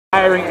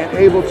hiring and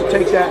able to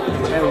take that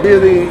and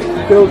really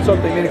build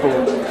something meaningful.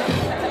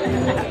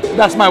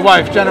 That's my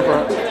wife, Jennifer.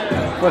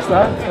 What's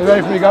that? Are you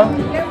ready for me to go?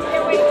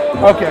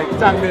 Okay,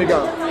 time for me to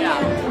go. Yeah.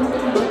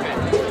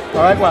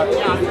 All right, what?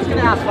 Yeah, I'm just going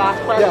to ask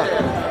last question.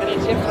 Yeah. Any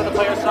tips for the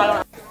players so I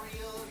don't...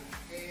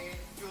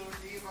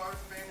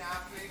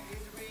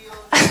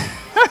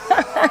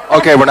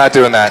 Okay, we're not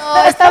doing that.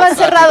 No, estaban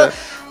cerrados.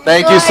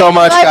 Thank you so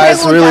much,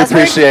 guys. Really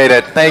appreciate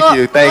it. Thank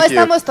you, thank you.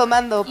 Estamos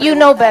tomando. You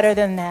know better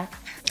than that.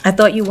 I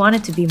thought you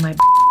wanted to be my.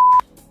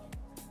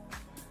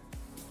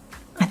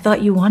 I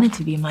thought you wanted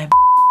to be my.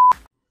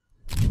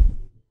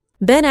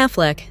 Ben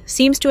Affleck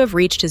seems to have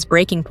reached his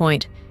breaking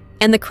point,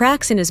 and the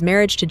cracks in his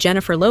marriage to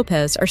Jennifer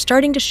Lopez are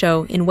starting to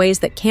show in ways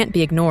that can't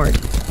be ignored.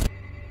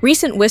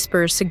 Recent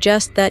whispers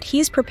suggest that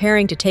he's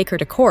preparing to take her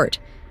to court,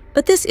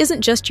 but this isn't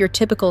just your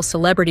typical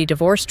celebrity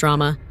divorce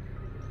drama.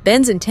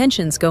 Ben's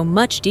intentions go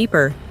much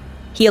deeper.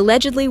 He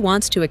allegedly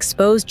wants to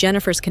expose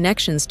Jennifer's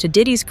connections to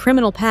Diddy's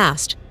criminal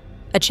past,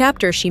 a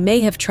chapter she may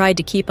have tried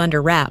to keep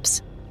under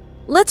wraps.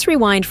 Let's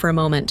rewind for a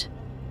moment.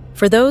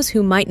 For those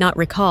who might not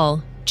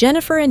recall,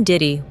 Jennifer and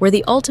Diddy were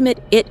the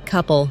ultimate it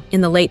couple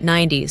in the late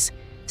 90s,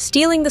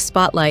 stealing the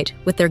spotlight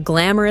with their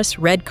glamorous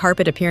red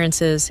carpet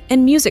appearances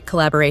and music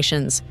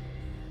collaborations.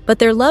 But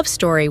their love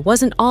story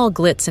wasn't all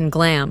glitz and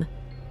glam.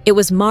 It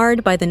was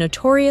marred by the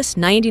notorious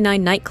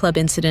 99 nightclub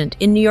incident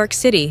in New York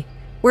City,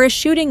 where a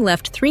shooting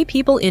left 3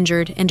 people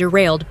injured and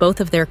derailed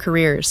both of their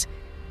careers.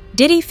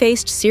 Diddy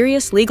faced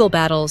serious legal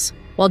battles,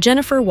 while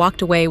Jennifer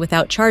walked away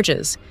without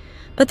charges.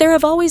 But there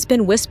have always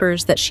been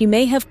whispers that she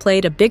may have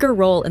played a bigger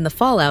role in the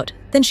fallout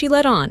than she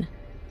let on.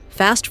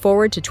 Fast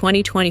forward to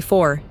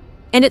 2024,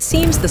 and it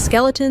seems the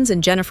skeletons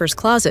in Jennifer's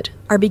closet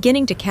are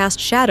beginning to cast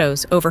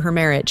shadows over her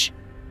marriage.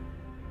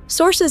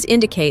 Sources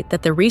indicate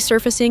that the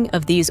resurfacing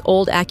of these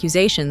old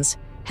accusations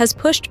has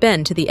pushed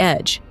Ben to the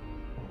edge.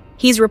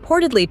 He's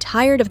reportedly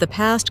tired of the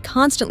past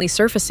constantly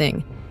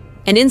surfacing,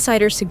 and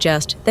insiders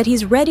suggest that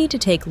he's ready to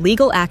take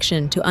legal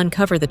action to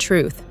uncover the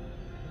truth.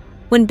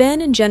 When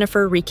Ben and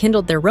Jennifer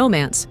rekindled their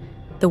romance,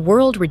 the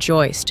world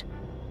rejoiced.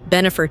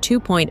 Bennifer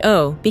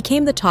 2.0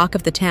 became the talk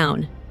of the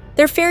town,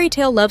 their fairy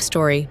tale love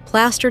story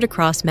plastered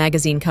across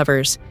magazine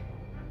covers.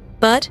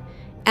 But,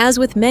 as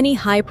with many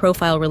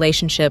high-profile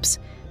relationships,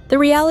 the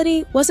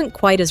reality wasn't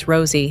quite as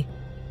rosy.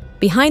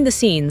 Behind the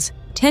scenes,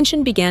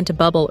 tension began to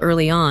bubble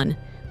early on,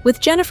 with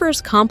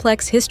Jennifer's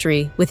complex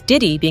history with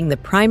Diddy being the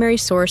primary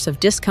source of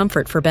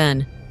discomfort for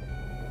Ben.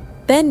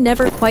 Ben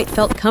never quite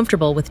felt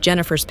comfortable with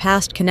Jennifer's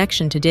past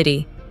connection to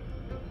Diddy.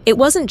 It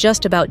wasn't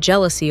just about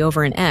jealousy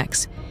over an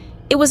ex,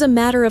 it was a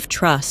matter of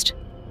trust.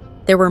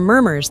 There were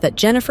murmurs that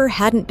Jennifer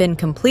hadn't been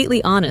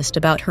completely honest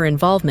about her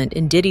involvement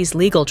in Diddy's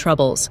legal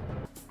troubles.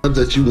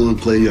 That you want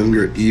to play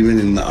younger even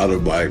in the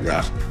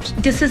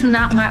autobiographical. This is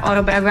not my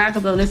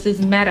autobiographical, this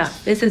is meta.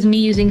 This is me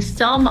using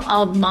some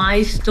of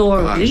my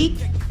story.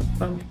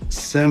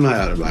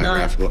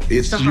 Semi-autobiographical.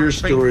 It's your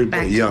story,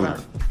 but younger.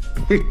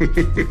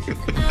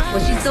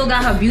 Well, she still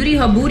got her beauty,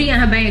 her booty, and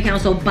her bank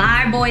account, so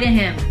bye boy to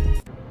him.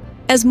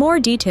 As more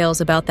details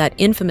about that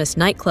infamous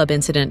nightclub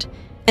incident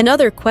and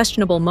other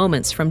questionable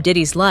moments from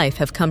Diddy's life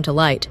have come to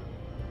light,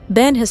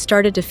 Ben has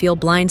started to feel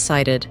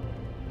blindsided.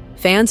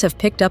 Fans have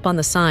picked up on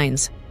the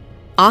signs: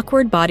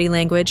 awkward body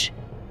language,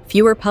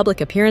 fewer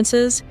public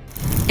appearances,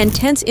 and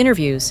tense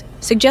interviews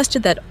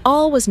suggested that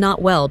all was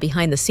not well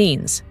behind the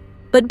scenes.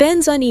 But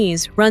Ben's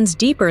unease runs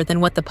deeper than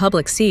what the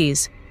public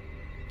sees.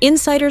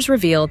 Insiders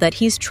reveal that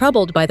he's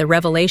troubled by the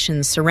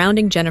revelations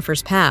surrounding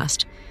Jennifer's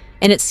past,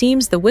 and it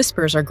seems the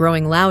whispers are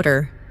growing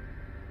louder.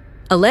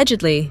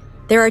 Allegedly,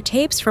 there are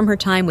tapes from her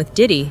time with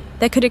Diddy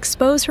that could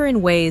expose her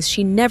in ways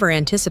she never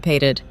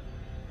anticipated.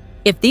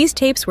 If these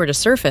tapes were to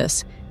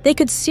surface, they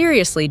could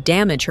seriously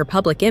damage her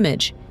public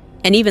image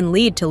and even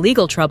lead to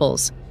legal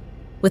troubles.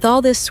 With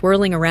all this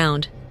swirling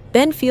around,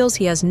 Ben feels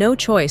he has no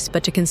choice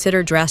but to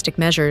consider drastic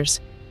measures.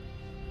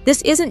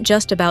 This isn't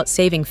just about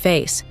saving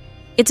face.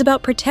 It's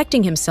about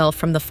protecting himself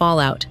from the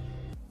fallout.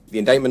 The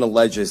indictment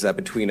alleges that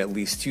between at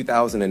least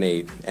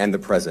 2008 and the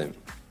present,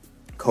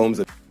 Combs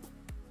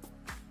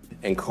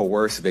and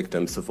coerce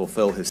victims to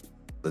fulfill his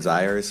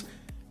desires,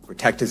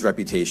 protect his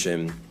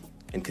reputation,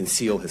 and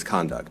conceal his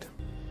conduct.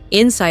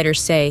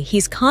 Insiders say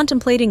he's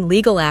contemplating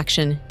legal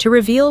action to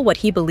reveal what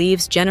he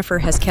believes Jennifer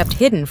has kept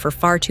hidden for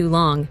far too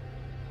long.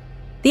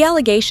 The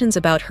allegations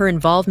about her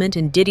involvement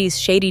in Diddy's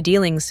shady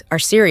dealings are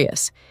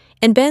serious,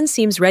 and Ben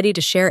seems ready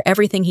to share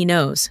everything he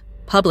knows,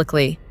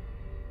 publicly.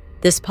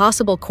 This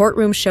possible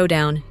courtroom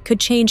showdown could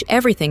change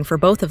everything for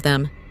both of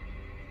them.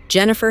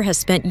 Jennifer has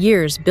spent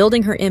years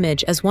building her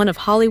image as one of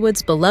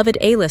Hollywood's beloved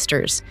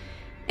A-listers,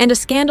 and a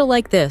scandal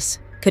like this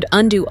could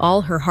undo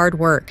all her hard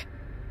work.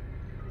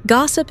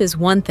 Gossip is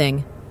one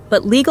thing,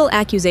 but legal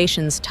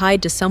accusations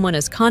tied to someone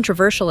as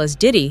controversial as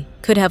Diddy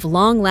could have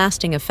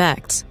long-lasting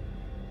effects.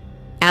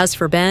 As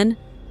for Ben,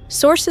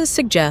 sources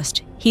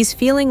suggest he's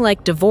feeling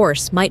like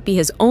divorce might be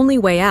his only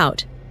way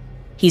out.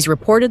 He's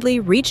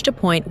reportedly reached a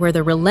point where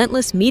the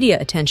relentless media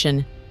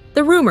attention,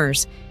 the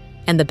rumors,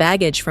 and the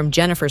baggage from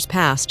Jennifer's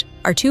past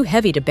are too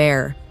heavy to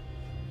bear.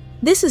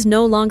 this is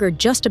no longer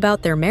just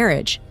about their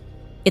marriage.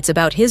 It's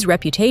about his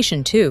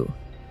reputation, too.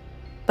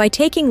 By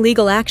taking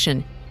legal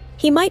action,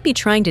 he might be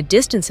trying to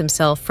distance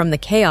himself from the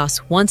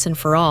chaos once and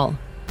for all.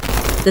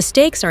 The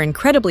stakes are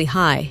incredibly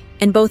high,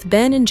 and both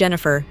Ben and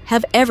Jennifer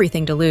have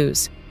everything to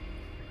lose.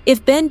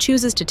 If Ben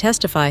chooses to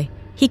testify,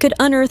 he could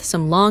unearth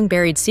some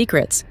long-buried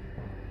secrets.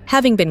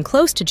 Having been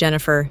close to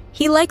Jennifer,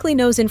 he likely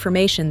knows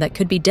information that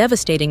could be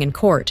devastating in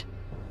court.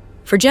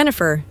 For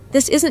Jennifer,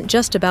 this isn't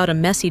just about a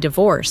messy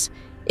divorce.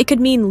 It could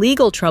mean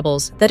legal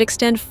troubles that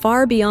extend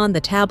far beyond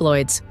the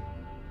tabloids.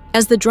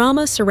 As the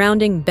drama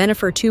surrounding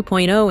Bennifer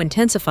 2.0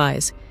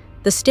 intensifies,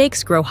 the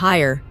stakes grow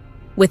higher.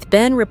 With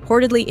Ben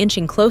reportedly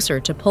inching closer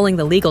to pulling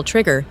the legal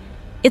trigger,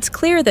 it's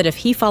clear that if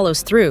he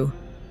follows through,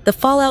 the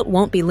fallout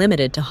won't be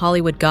limited to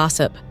Hollywood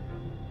gossip.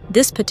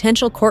 This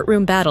potential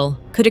courtroom battle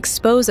could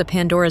expose a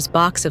Pandora's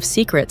box of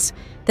secrets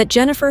that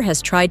Jennifer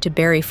has tried to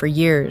bury for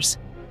years.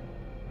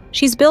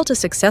 She's built a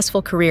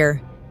successful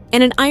career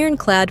and an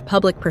ironclad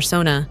public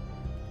persona,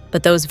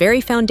 but those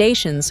very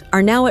foundations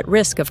are now at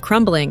risk of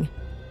crumbling.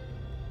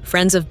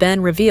 Friends of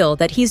Ben reveal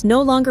that he's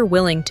no longer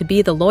willing to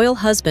be the loyal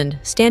husband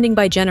standing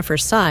by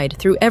Jennifer's side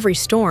through every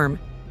storm.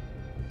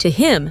 To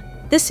him,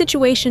 this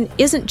situation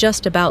isn't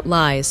just about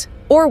lies,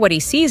 or what he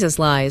sees as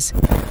lies.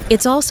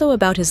 It's also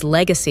about his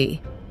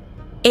legacy.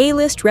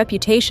 A-list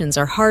reputations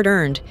are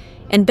hard-earned,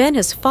 and Ben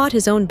has fought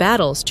his own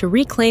battles to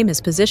reclaim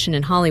his position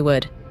in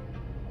Hollywood.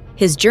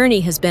 His journey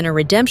has been a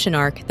redemption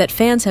arc that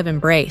fans have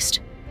embraced.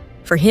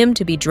 For him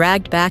to be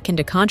dragged back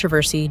into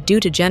controversy due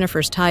to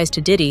Jennifer's ties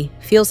to Diddy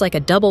feels like a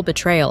double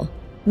betrayal.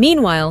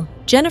 Meanwhile,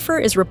 Jennifer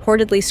is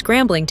reportedly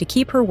scrambling to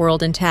keep her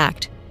world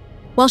intact.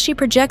 While she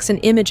projects an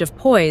image of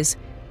poise,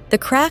 the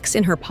cracks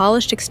in her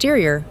polished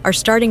exterior are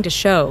starting to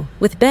show,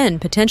 with Ben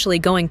potentially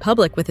going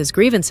public with his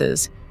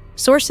grievances.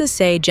 Sources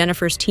say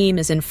Jennifer's team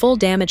is in full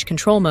damage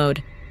control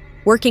mode,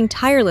 working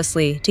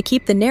tirelessly to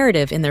keep the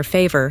narrative in their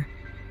favor.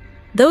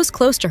 Those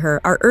close to her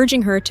are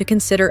urging her to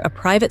consider a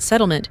private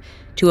settlement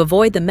to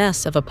avoid the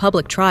mess of a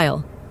public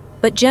trial,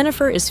 but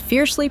Jennifer is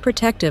fiercely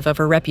protective of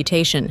her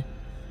reputation.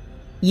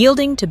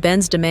 Yielding to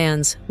Ben's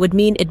demands would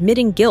mean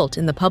admitting guilt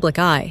in the public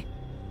eye,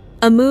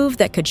 a move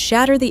that could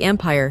shatter the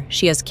empire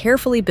she has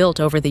carefully built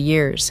over the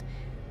years.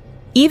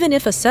 Even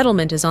if a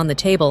settlement is on the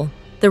table,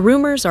 the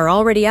rumors are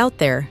already out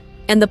there,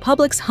 and the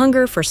public's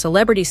hunger for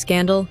celebrity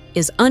scandal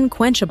is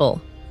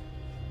unquenchable.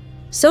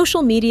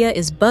 Social media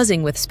is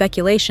buzzing with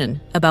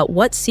speculation about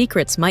what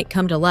secrets might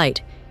come to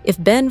light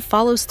if Ben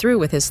follows through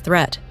with his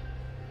threat.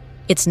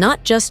 It's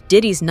not just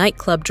Diddy's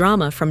nightclub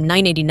drama from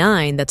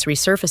 1989 that's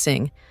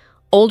resurfacing.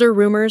 Older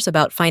rumors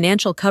about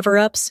financial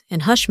cover-ups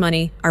and hush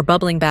money are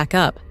bubbling back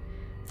up,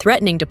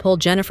 threatening to pull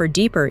Jennifer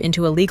deeper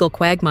into a legal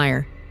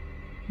quagmire.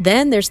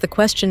 Then there's the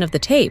question of the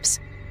tapes,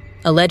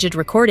 alleged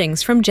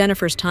recordings from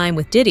Jennifer's time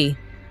with Diddy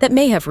that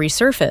may have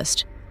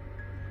resurfaced.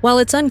 While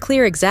it's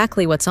unclear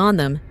exactly what's on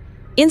them,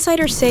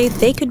 insiders say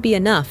they could be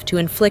enough to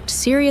inflict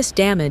serious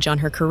damage on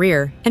her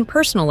career and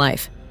personal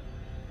life.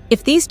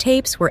 If these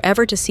tapes were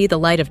ever to see the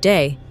light of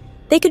day,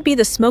 they could be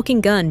the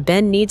smoking gun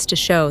Ben needs to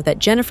show that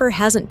Jennifer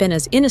hasn't been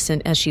as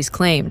innocent as she's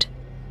claimed.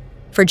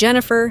 For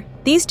Jennifer,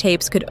 these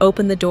tapes could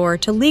open the door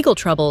to legal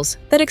troubles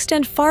that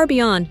extend far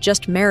beyond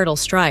just marital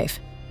strife.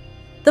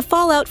 The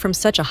fallout from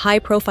such a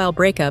high-profile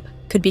breakup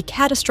could be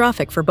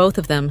catastrophic for both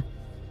of them.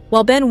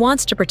 While Ben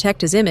wants to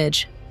protect his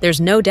image, there's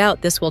no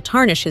doubt this will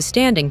tarnish his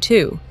standing,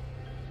 too.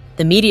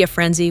 The media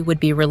frenzy would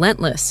be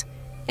relentless,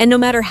 and no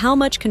matter how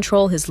much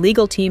control his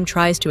legal team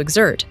tries to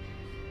exert,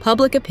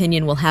 public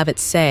opinion will have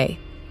its say.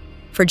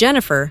 For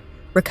Jennifer,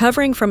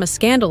 recovering from a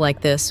scandal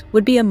like this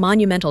would be a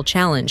monumental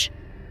challenge.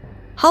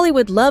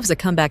 Hollywood loves a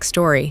comeback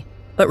story,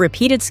 but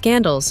repeated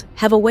scandals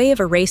have a way of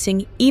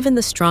erasing even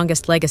the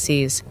strongest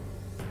legacies.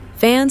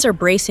 Fans are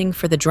bracing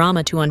for the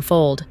drama to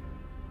unfold.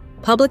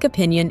 Public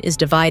opinion is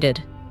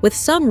divided, with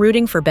some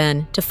rooting for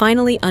Ben to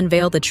finally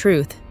unveil the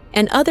truth,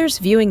 and others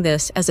viewing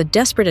this as a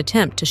desperate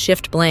attempt to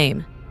shift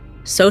blame.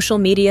 Social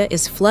media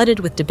is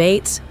flooded with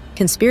debates,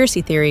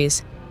 conspiracy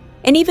theories,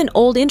 and even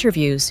old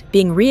interviews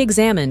being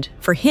re-examined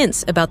for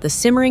hints about the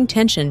simmering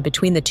tension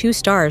between the two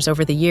stars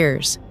over the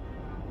years.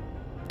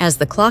 As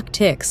the clock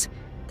ticks,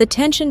 the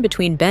tension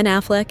between Ben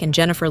Affleck and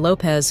Jennifer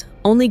Lopez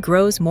only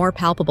grows more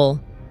palpable.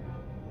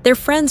 Their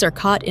friends are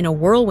caught in a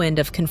whirlwind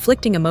of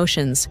conflicting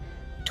emotions,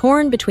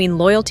 torn between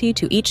loyalty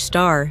to each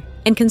star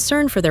and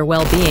concern for their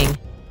well-being.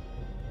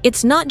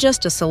 It's not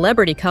just a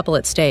celebrity couple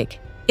at stake.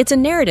 It's a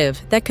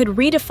narrative that could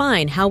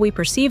redefine how we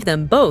perceive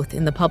them both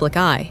in the public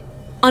eye.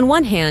 On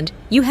one hand,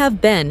 you have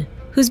Ben,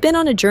 who's been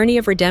on a journey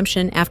of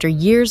redemption after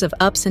years of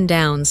ups and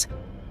downs.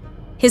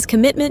 His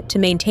commitment to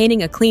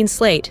maintaining a clean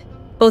slate,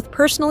 both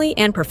personally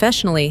and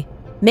professionally,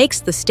 makes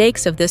the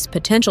stakes of this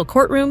potential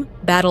courtroom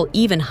battle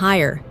even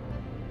higher.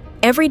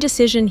 Every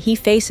decision he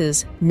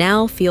faces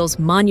now feels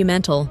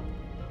monumental.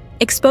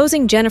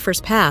 Exposing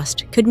Jennifer's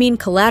past could mean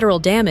collateral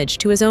damage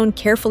to his own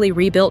carefully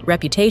rebuilt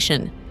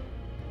reputation.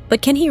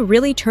 But can he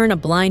really turn a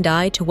blind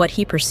eye to what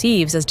he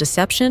perceives as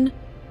deception?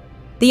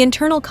 The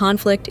internal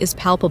conflict is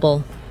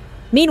palpable.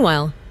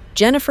 Meanwhile,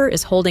 Jennifer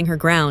is holding her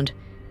ground,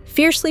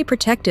 fiercely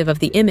protective of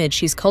the image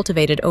she's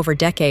cultivated over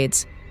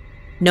decades.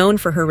 Known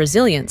for her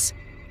resilience,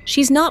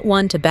 she's not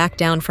one to back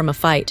down from a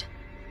fight.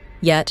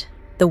 Yet,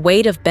 the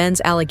weight of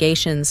Ben's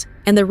allegations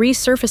and the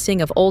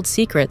resurfacing of old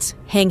secrets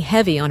hang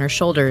heavy on her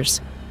shoulders.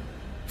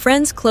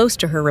 Friends close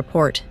to her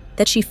report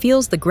that she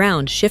feels the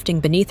ground shifting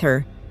beneath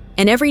her,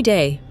 and every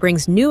day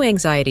brings new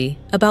anxiety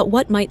about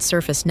what might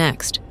surface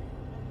next.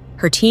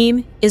 Her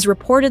team is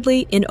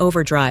reportedly in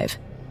overdrive,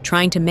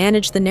 trying to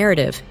manage the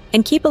narrative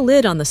and keep a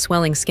lid on the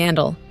swelling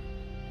scandal.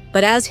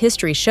 But as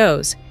history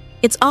shows,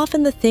 it's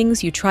often the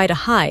things you try to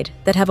hide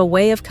that have a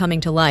way of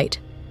coming to light.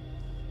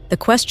 The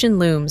question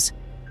looms: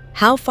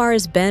 how far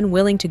is Ben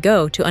willing to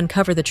go to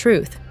uncover the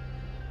truth?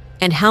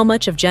 And how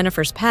much of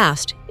Jennifer's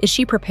past is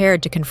she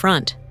prepared to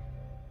confront?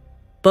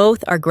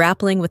 Both are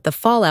grappling with the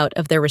fallout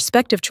of their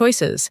respective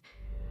choices,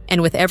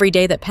 and with every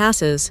day that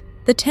passes,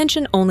 the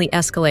tension only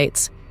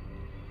escalates.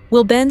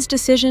 Will Ben's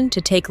decision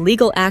to take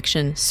legal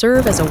action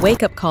serve as a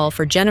wake-up call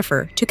for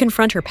Jennifer to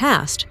confront her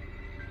past?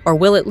 Or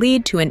will it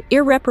lead to an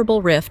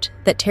irreparable rift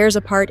that tears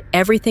apart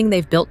everything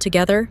they've built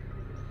together?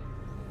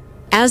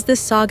 As this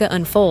saga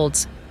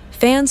unfolds,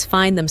 fans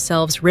find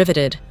themselves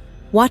riveted,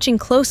 watching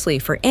closely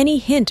for any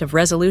hint of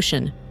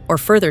resolution or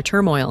further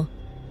turmoil.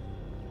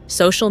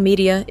 Social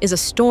media is a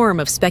storm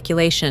of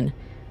speculation,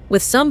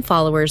 with some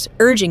followers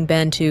urging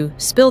Ben to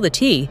spill the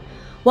tea,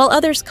 while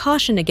others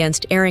caution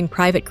against airing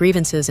private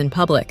grievances in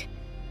public.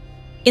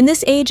 In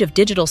this age of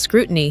digital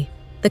scrutiny,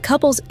 the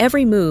couple's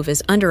every move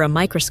is under a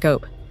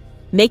microscope,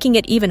 making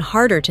it even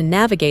harder to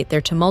navigate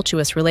their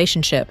tumultuous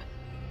relationship.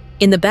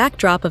 In the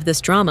backdrop of this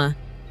drama,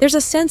 there's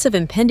a sense of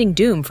impending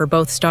doom for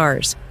both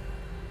stars.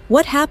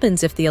 What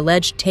happens if the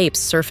alleged tapes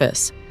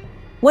surface?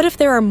 What if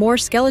there are more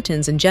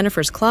skeletons in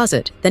Jennifer's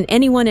closet than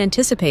anyone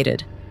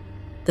anticipated?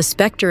 The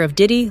specter of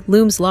Diddy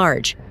looms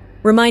large,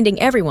 reminding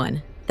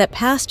everyone that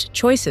past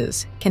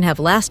choices can have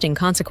lasting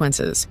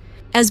consequences.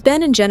 As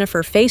Ben and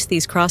Jennifer face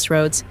these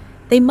crossroads,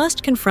 they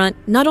must confront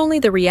not only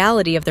the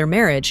reality of their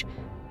marriage,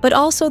 but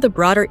also the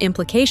broader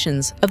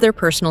implications of their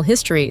personal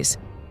histories.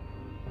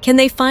 Can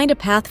they find a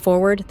path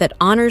forward that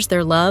honors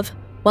their love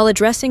while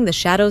addressing the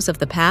shadows of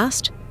the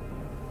past?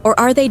 Or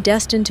are they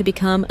destined to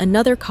become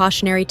another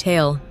cautionary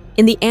tale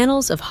in the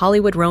annals of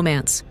Hollywood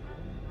romance?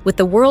 With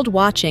the world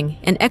watching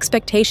and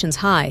expectations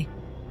high,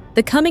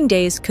 the coming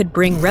days could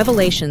bring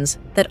revelations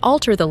that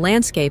alter the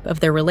landscape of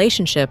their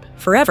relationship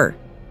forever.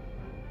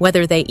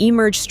 Whether they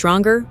emerge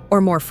stronger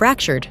or more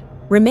fractured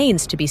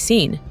remains to be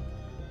seen.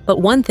 But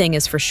one thing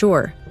is for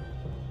sure: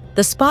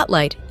 the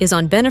spotlight is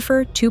on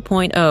Bennifer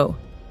 2.0,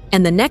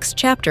 and the next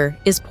chapter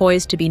is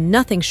poised to be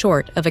nothing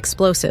short of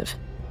explosive.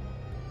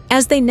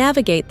 As they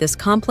navigate this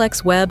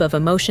complex web of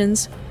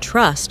emotions,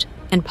 trust,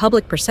 and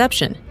public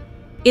perception,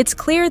 it's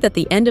clear that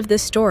the end of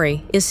this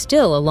story is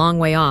still a long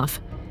way off.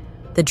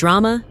 The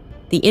drama,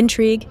 the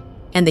intrigue,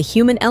 and the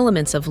human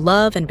elements of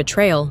love and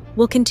betrayal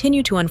will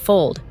continue to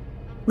unfold,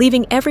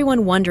 leaving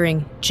everyone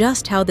wondering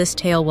just how this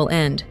tale will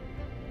end.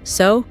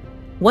 So,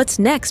 what's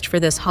next for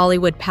this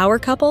Hollywood power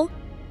couple?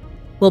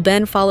 Will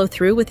Ben follow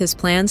through with his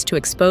plans to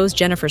expose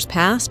Jennifer's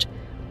past,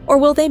 or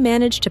will they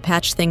manage to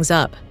patch things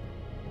up?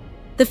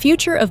 The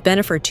future of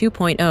Bennifer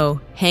 2.0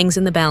 hangs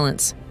in the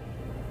balance.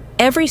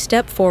 Every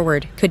step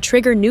forward could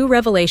trigger new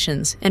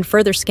revelations and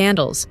further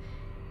scandals,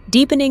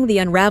 deepening the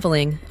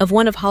unraveling of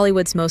one of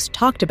Hollywood's most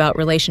talked-about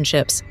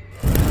relationships.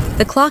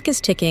 The clock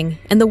is ticking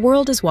and the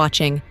world is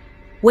watching,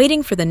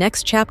 waiting for the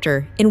next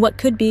chapter in what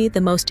could be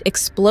the most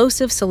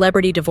explosive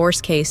celebrity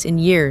divorce case in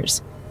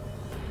years.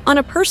 On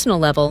a personal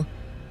level,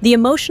 the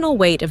emotional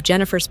weight of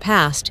Jennifer's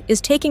past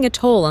is taking a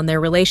toll on their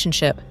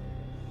relationship.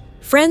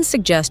 Friends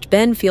suggest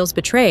Ben feels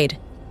betrayed,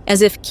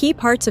 as if key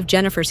parts of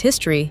Jennifer's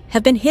history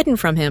have been hidden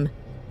from him.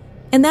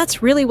 And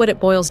that's really what it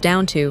boils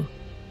down to: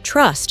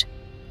 trust.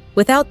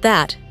 Without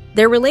that,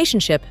 their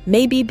relationship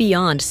may be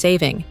beyond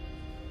saving.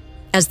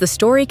 As the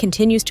story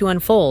continues to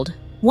unfold,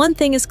 one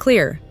thing is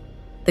clear: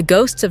 the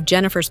ghosts of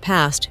Jennifer's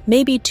past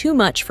may be too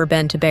much for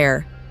Ben to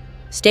bear.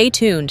 Stay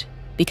tuned,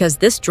 because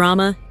this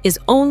drama is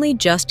only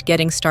just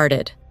getting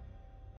started.